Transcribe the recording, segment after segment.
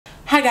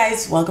Hi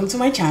guys, welcome to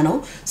my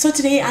channel. So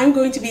today I'm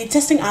going to be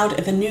testing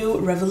out the new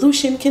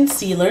Revolution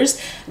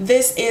concealers.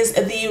 This is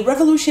the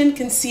Revolution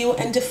Conceal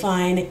and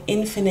Define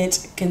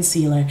Infinite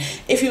Concealer.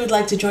 If you would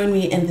like to join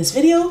me in this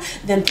video,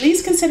 then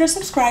please consider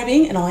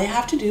subscribing, and all you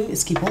have to do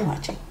is keep on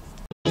watching.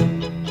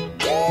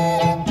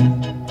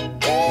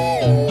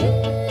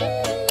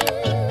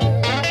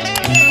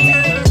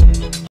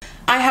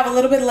 A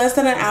little bit less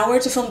than an hour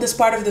to film this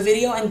part of the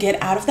video and get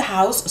out of the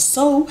house,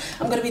 so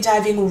I'm going to be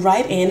diving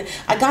right in.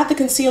 I got the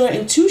concealer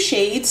in two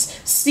shades,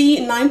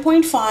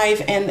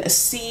 C9.5 and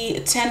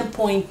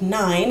C10.9.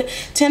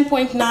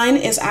 10.9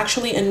 is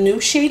actually a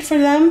new shade for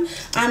them.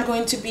 I'm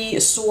going to be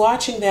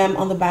swatching them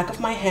on the back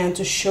of my hand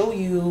to show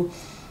you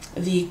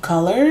the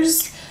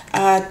colors.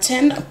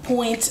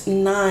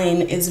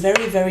 10.9 is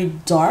very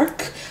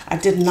dark. I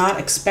did not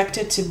expect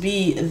it to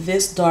be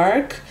this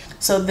dark.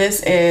 So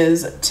this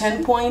is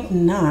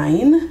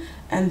 10.9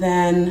 and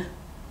then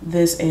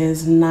this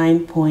is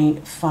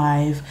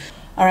 9.5.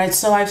 All right,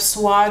 so I've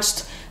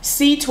swatched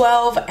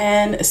C12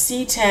 and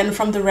C10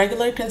 from the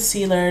regular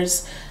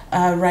concealers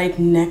right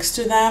next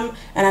to them.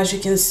 And as you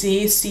can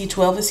see,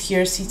 C12 is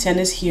here, C10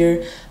 is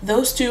here.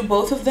 Those two,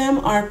 both of them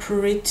are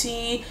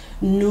pretty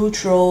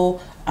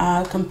neutral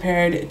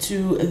compared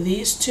to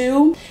these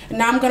two.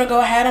 Now I'm gonna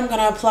go ahead, I'm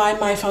gonna apply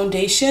my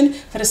foundation.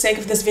 For the sake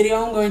of this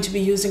video, I'm going to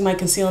be using my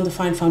Conceal and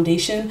Define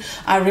foundation.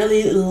 I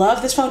really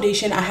love this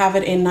foundation. I have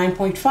it in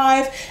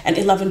 9.5 and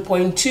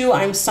 11.2.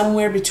 I'm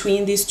somewhere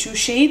between these two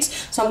shades.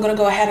 So I'm gonna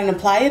go ahead and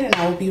apply it and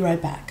I will be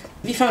right back.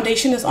 The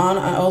foundation is on.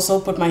 I also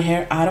put my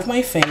hair out of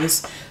my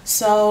face.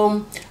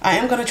 So I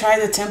am gonna try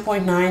the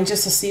 10.9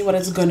 just to see what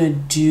it's gonna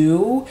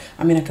do.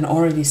 I mean, I can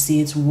already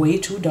see it's way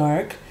too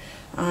dark.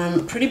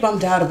 I'm pretty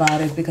bummed out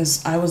about it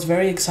because I was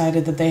very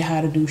excited that they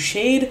had a new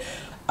shade.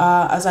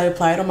 As I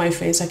apply it on my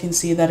face, I can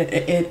see that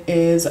it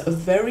is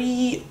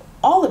very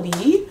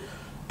olivey,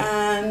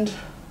 and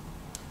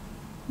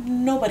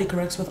nobody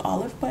corrects with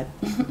olive, but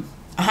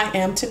I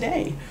am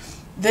today.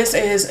 This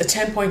is a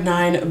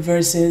 10.9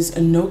 versus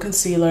no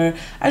concealer.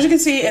 As you can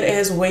see, it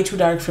is way too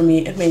dark for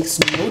me. It makes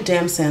no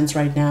damn sense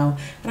right now.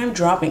 And I'm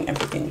dropping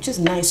everything, which is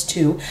nice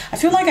too. I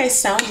feel like I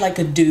sound like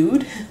a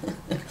dude.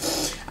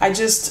 I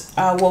just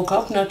woke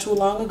up not too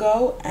long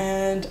ago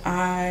and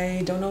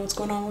I don't know what's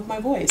going on with my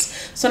voice.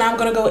 So now I'm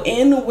gonna go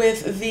in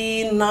with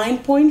the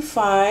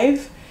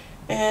 9.5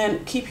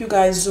 and keep you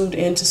guys zoomed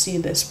in to see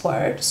this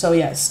part. So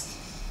yes,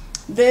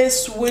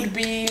 this would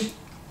be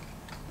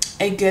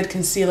a good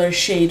concealer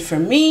shade for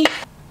me.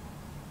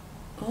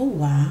 Oh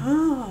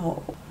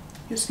wow,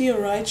 you see, a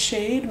right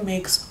shade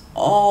makes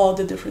all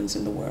the difference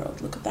in the world.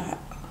 Look at that.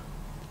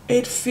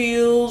 It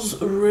feels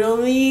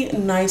really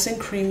nice and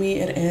creamy.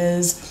 It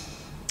is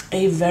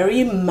a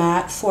very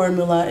matte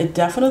formula. It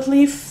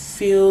definitely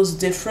feels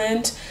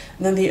different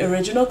than the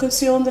original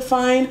Conceal and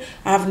Define.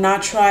 I have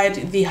not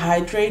tried the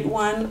Hydrate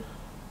one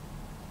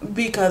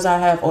because I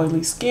have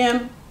oily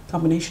skin,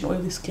 combination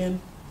oily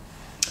skin.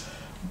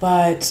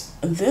 But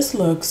this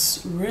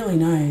looks really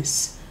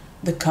nice.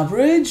 The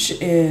coverage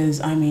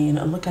is, I mean,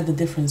 look at the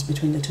difference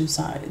between the two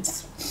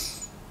sides.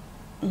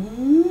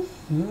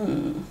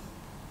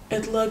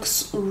 It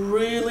looks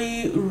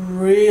really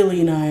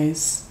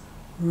nice.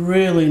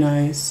 Really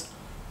nice.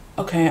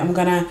 Okay, I'm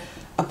gonna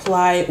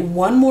apply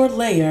one more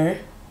layer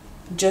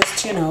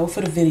just, you know,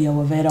 for the video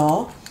of it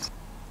all.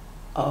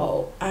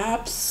 Oh,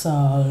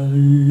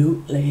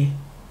 absolutely.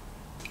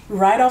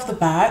 Right off the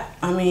bat,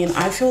 I mean,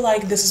 I feel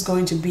like this is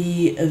going to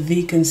be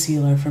the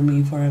concealer for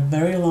me for a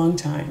very long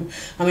time.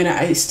 I mean,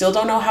 I still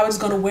don't know how it's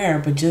gonna wear,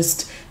 but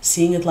just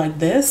seeing it like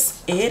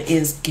this, it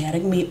is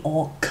getting me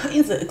all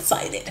kinds of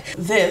excited.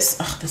 This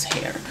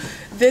hair.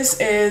 This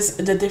is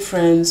the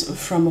difference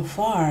from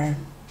afar.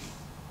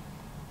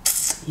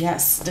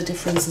 Yes, the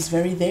difference is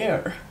very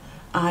there.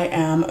 I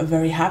am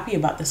very happy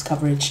about this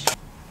coverage.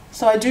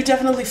 So I do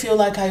definitely feel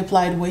like I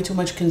applied way too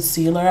much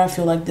concealer. I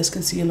feel like this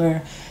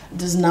concealer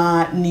does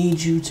not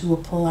need you to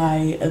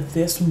apply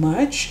this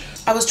much.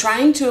 I was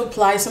trying to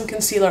apply some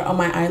concealer on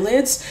my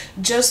eyelids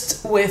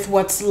just with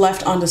what's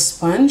left on the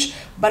sponge,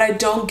 but I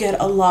don't get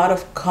a lot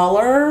of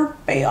color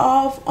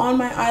payoff on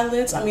my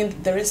eyelids. I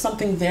mean, there is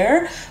something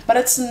there, but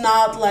it's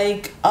not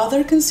like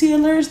other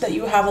concealers that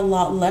you have a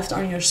lot left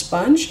on your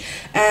sponge.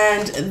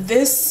 And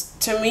this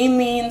to me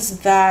means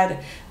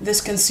that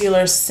this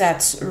concealer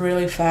sets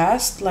really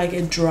fast, like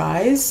it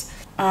dries.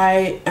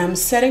 I am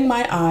setting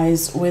my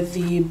eyes with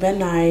the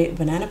BAMBI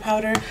banana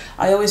powder.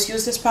 I always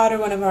use this powder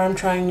whenever I'm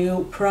trying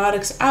new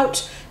products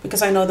out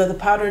because I know that the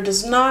powder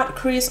does not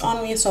crease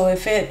on me. So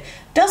if it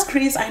does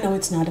crease, I know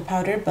it's not a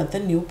powder, but the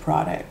new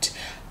product.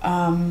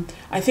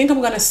 I think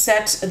I'm gonna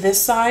set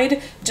this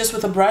side just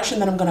with a brush, and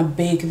then I'm gonna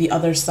bake the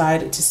other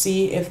side to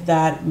see if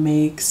that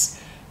makes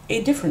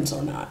a difference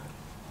or not.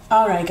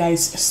 Alright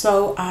guys,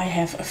 so I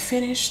have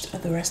finished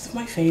the rest of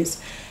my face.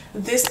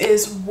 This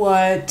is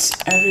what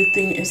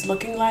everything is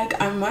looking like.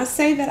 I must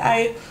say that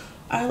I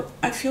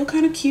feel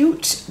kind of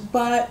cute,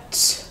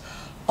 but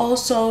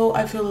also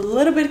I feel a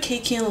little bit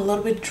cakey and a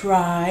little bit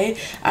dry.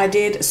 I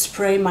did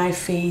spray my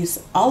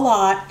face a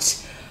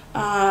lot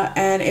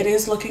and it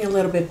is looking a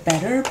little bit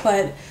better,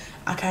 but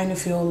I kind of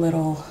feel a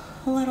little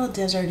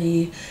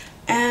deserty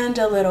and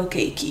a little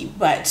cakey.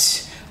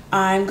 But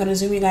I'm gonna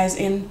zoom you guys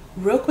in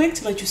real quick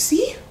to let you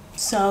see.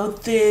 So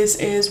this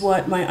is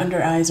what my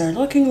under eyes are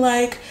looking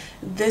like.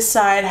 This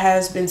side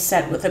has been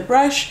set with a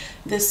brush,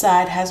 this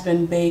side has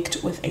been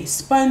baked with a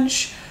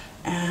sponge,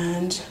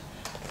 and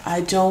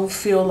I don't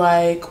feel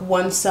like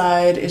one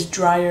side is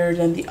drier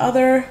than the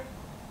other.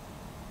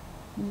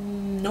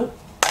 Nope,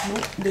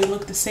 they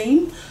look the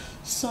same.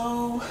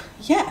 So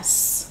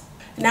yes.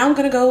 Now I'm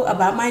gonna go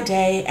about my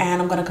day,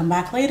 and I'm gonna come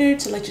back later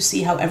to let you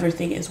see how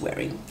everything is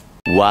wearing.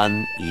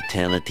 One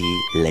eternity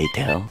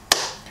later.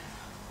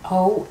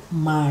 Oh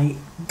my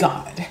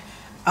God.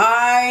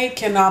 I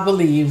cannot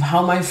believe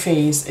how my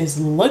face is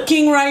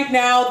looking right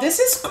now. This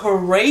is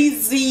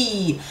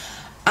crazy.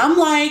 I'm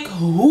like,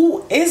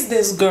 who is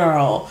this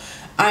girl?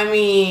 I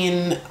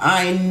mean,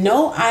 I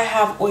know I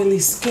have oily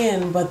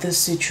skin, but the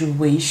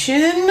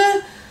situation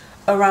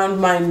around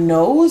my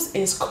nose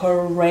is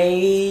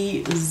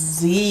crazy.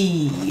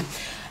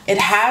 It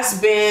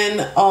has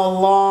been a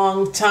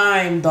long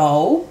time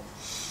though.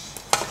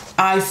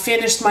 I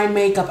finished my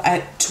makeup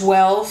at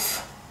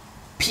 12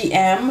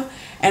 p.m.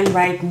 and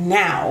right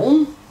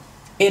now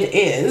it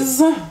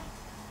is,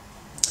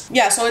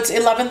 yeah, so it's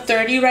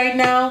 11:30 right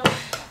now.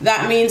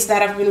 That means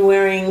that I've been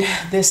wearing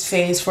this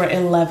face for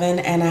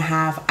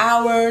 11.5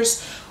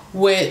 hours,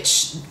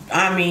 which,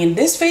 I mean,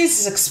 this face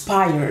is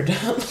expired.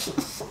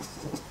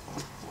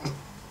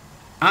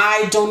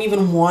 I don't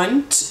even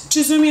want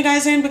to zoom you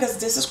guys in because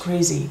this is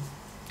crazy.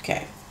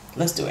 Okay,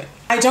 let's do it.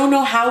 I don't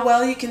know how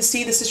well you can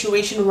see the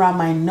situation around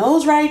my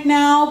nose right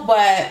now,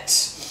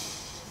 but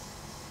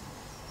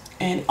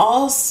in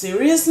all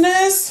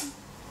seriousness,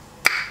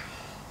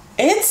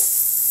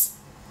 it's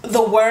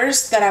the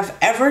worst that I've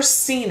ever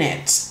seen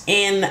it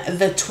in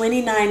the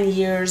 29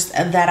 years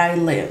that I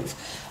live.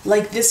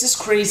 Like, this is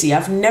crazy.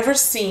 I've never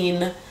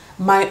seen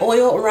my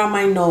oil around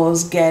my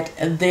nose get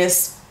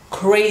this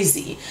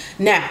crazy.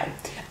 Now,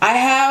 I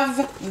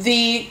have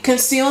the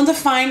Conceal and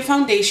Define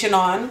foundation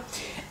on,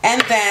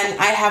 and then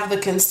I have the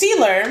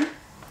concealer,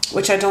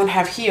 which I don't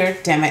have here,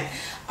 damn it.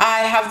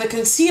 I have the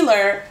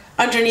concealer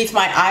underneath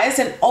my eyes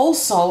and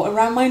also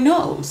around my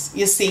nose,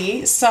 you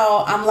see?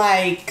 So I'm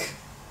like,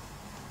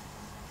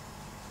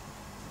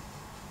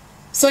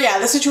 so yeah,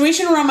 the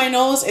situation around my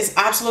nose is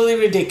absolutely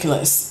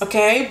ridiculous,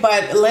 okay?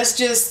 But let's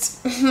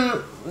just,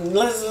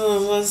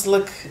 let's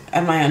look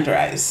at my under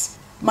eyes.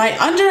 My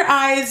under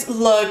eyes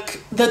look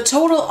the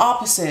total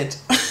opposite.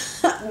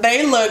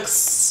 They look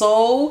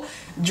so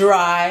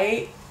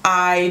dry,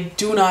 I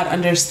do not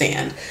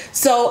understand.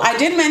 So I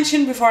did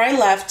mention before I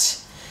left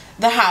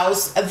the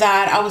house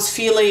that I was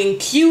feeling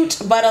cute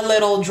but a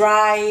little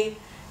dry,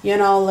 you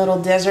know, a little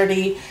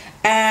deserty,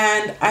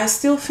 and I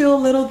still feel a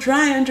little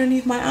dry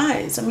underneath my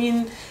eyes. I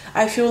mean,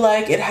 I feel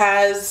like it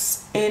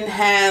has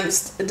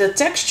enhanced the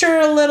texture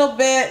a little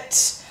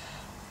bit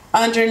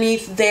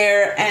underneath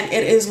there, and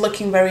it is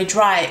looking very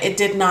dry. It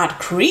did not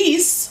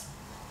crease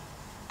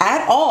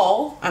at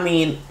all. I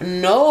mean,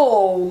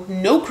 no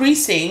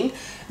creasing,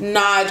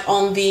 not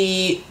on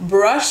the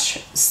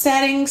brush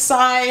setting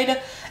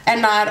side and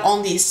not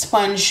on the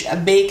sponge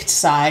baked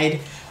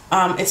side.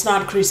 It's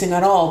not creasing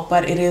at all,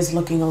 but it is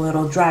looking a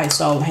little dry,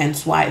 so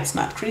hence why it's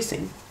not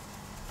creasing.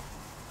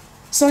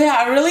 So yeah,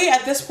 I really,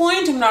 at this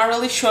point, I'm not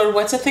really sure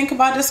what to think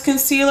about this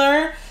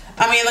concealer.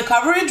 I mean, the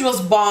coverage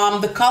was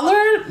bomb. The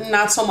color,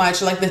 not so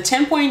much. Like, the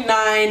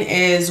 10.9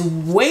 is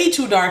way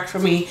too dark for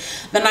me.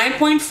 The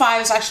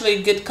 9.5 is actually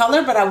a good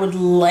color, but I would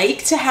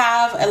like to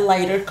have a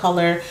lighter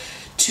color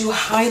to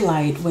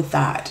highlight with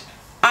that.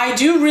 I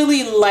do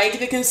really like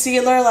the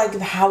concealer, like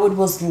how it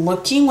was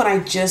looking when I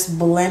just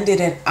blended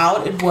it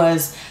out. It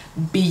was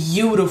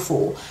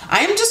beautiful.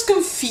 I am just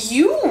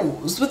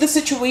confused with the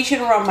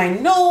situation around my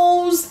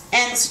nose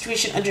and the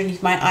situation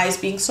underneath my eyes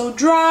being so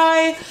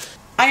dry.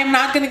 I am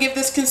not going to give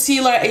this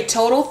concealer a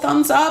total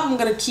thumbs up. I'm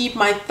going to keep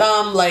my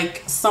thumb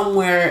like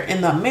somewhere in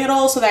the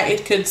middle so that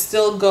it could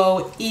still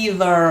go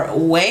either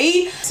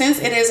way. Since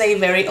it is a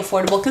very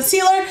affordable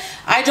concealer,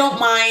 I don't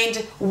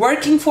mind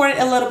working for it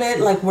a little bit,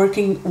 like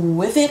working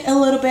with it a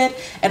little bit,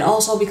 and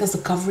also because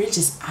the coverage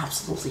is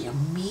absolutely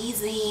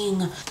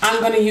amazing.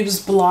 I'm going to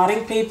use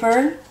blotting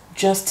paper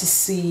just to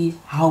see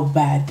how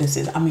bad this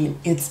is. I mean,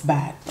 it's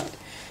bad, but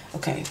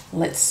okay,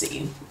 let's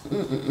see.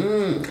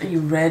 Are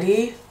you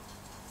ready?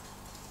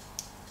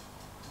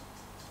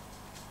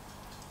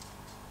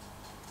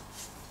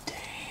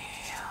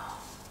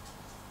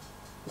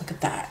 Look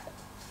at that.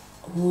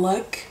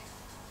 Look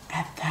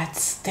at that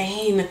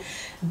stain.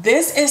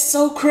 This is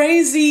so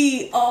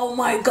crazy. Oh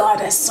my God,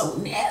 that's so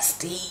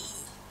nasty.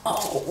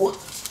 Oh,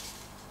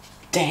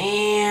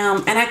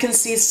 damn. And I can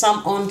see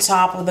some on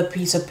top of the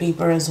piece of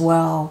paper as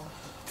well.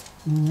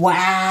 Wow.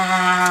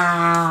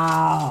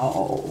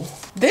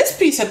 This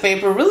piece of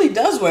paper really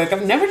does work.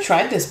 I've never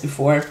tried this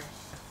before.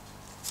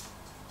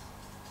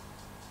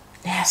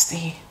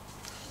 Nasty.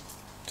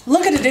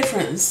 Look at the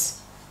difference.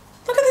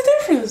 Look at the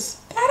difference.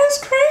 That is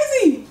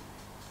crazy.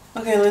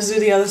 Okay, let's do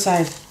the other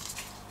side.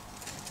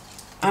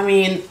 I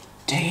mean,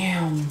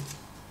 damn,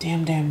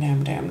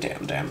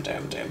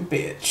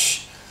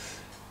 bitch.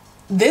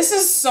 This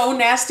is so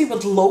nasty,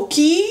 but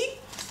low-key,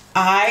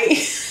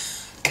 I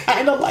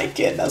kind of like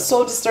it. That's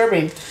so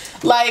disturbing.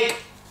 Like,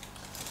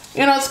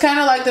 you know, it's kind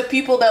of like the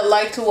people that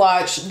like to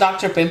watch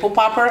Dr. Pimple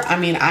Popper. I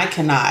mean, I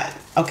cannot,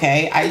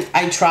 okay?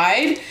 I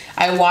tried.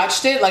 I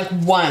watched it like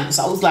once.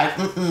 I was like,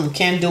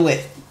 can't do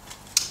it.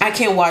 I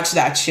can't watch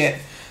that shit.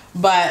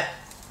 But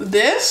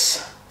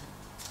this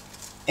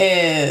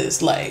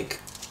is like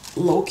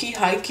low-key,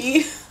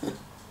 high-key.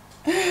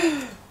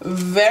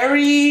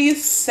 Very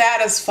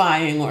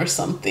satisfying or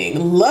something.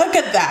 Look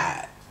at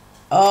that.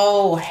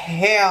 Oh,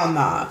 hell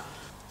nah.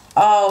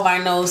 Oh, my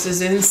nose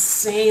is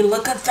insane.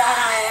 Look at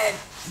that,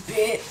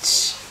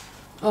 bitch.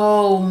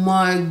 Oh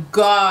my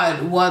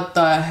God, what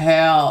the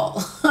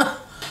hell?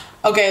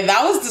 Okay,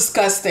 that was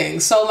disgusting.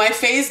 So my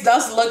face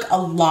does look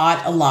a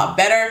lot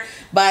better.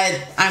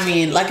 But I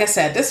mean, like I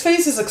said, this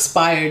face is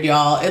expired,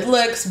 y'all. It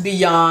looks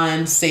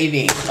beyond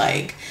saving.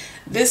 Like,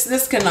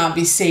 this cannot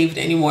be saved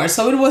anymore.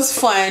 So it was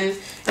fun,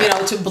 you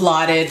know, to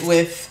blot it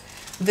with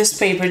this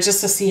paper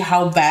just to see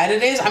how bad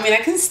it is. I mean,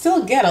 I can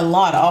still get a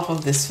lot off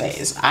of this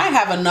face. I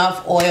have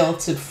enough oil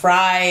to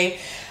fry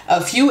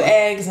a few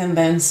eggs and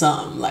then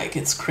some. Like,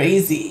 it's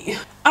crazy.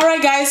 All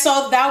right, guys,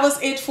 so that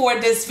was it for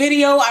this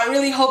video. I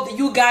really hope that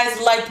you guys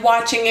liked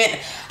watching it.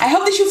 I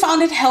hope that you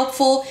found it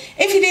helpful.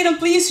 If you did,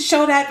 please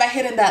show that by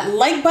hitting that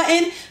like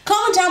button.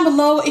 Comment down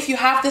below if you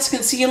have this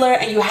concealer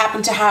and you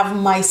happen to have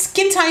my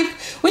skin type,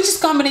 which is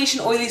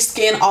combination oily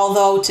skin.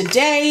 Although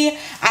today,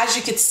 as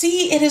you can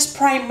see, it is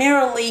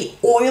primarily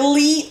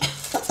oily.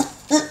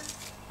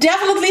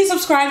 Definitely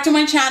subscribe to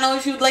my channel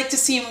if you'd like to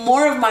see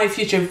more of my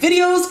future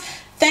videos.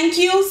 Thank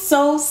you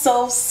so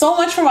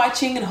much for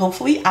watching, and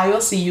hopefully I will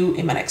see you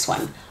in my next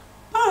one.